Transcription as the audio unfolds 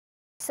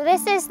So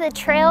this is the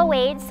Trail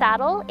Wade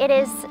saddle. It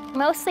is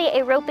mostly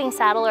a roping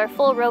saddle or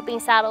full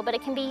roping saddle, but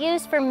it can be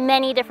used for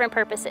many different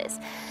purposes.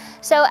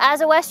 So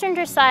as a Western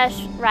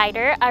dressage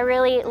rider, I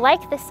really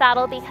like this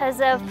saddle because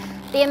of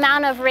the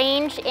amount of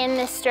range in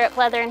this stirrup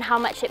leather and how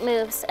much it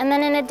moves. And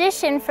then in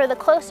addition, for the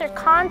closer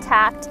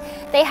contact,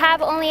 they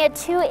have only a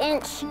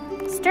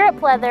 2-inch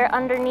stirrup leather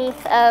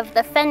underneath of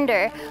the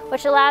fender,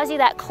 which allows you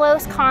that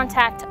close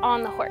contact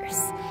on the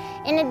horse.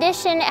 In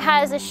addition, it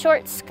has a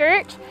short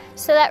skirt,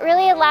 so that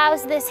really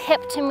allows this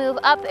hip to move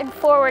up and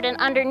forward and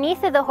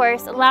underneath of the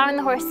horse, allowing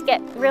the horse to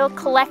get real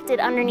collected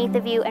underneath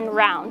of you and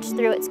round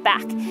through its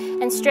back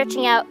and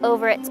stretching out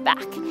over its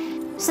back.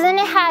 So then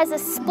it has a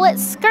split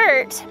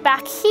skirt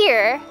back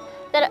here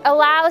that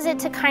allows it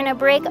to kind of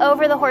break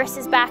over the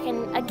horse's back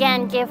and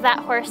again give that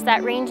horse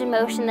that range of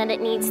motion that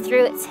it needs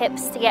through its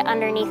hips to get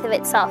underneath of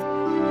itself.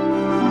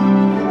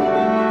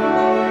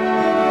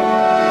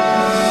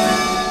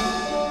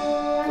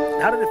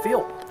 How did it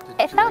feel?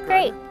 It felt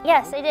great.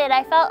 Yes, I did.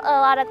 I felt a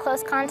lot of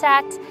close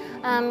contact.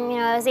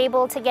 I was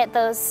able to get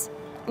those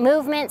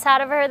movements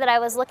out of her that I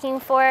was looking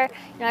for.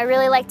 I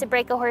really like to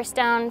break a horse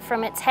down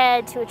from its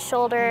head to its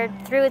shoulder,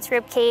 through its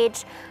rib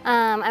cage.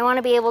 I want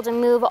to be able to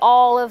move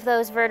all of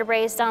those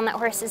vertebrae down that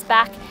horse's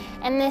back.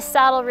 And this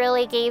saddle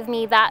really gave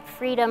me that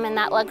freedom and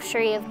that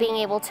luxury of being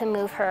able to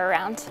move her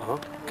around.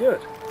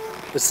 Good.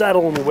 The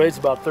saddle only weighs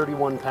about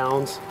 31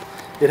 pounds.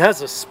 It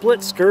has a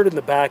split skirt in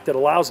the back that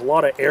allows a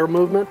lot of air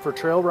movement for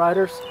trail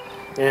riders,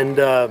 and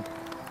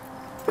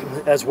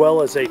as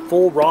well as a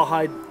full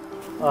rawhide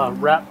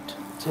wrapped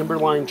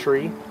timberline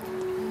tree.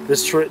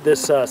 This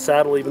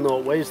saddle, even though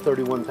it weighs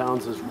 31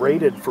 pounds, is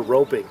rated for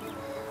roping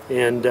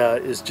and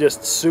is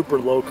just super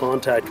low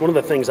contact. One of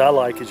the things I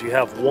like is you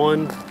have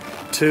 1,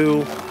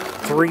 2,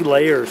 3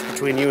 layers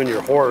between you and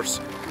your horse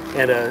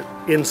and a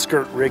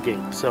in-skirt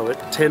rigging. So it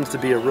tends to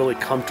be a really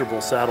comfortable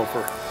saddle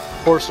for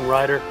horse and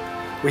rider.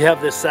 We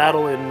have this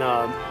saddle in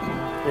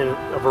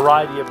a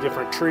variety of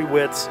different tree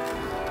widths,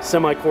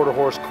 semi-quarter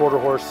horse,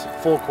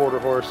 full quarter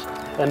horse,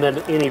 and then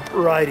any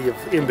variety of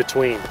in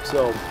between.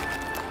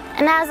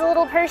 And as a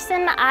little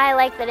person, I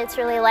like that it's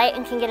really light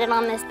and can get it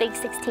on this big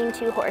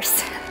 16-2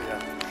 horse.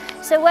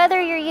 Yeah. So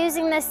whether you're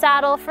using this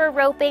saddle for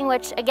roping,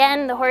 which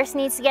again, the horse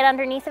needs to get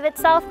underneath of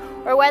itself,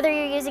 or whether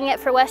you're using it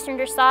for Western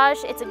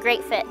dressage, it's a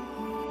great fit.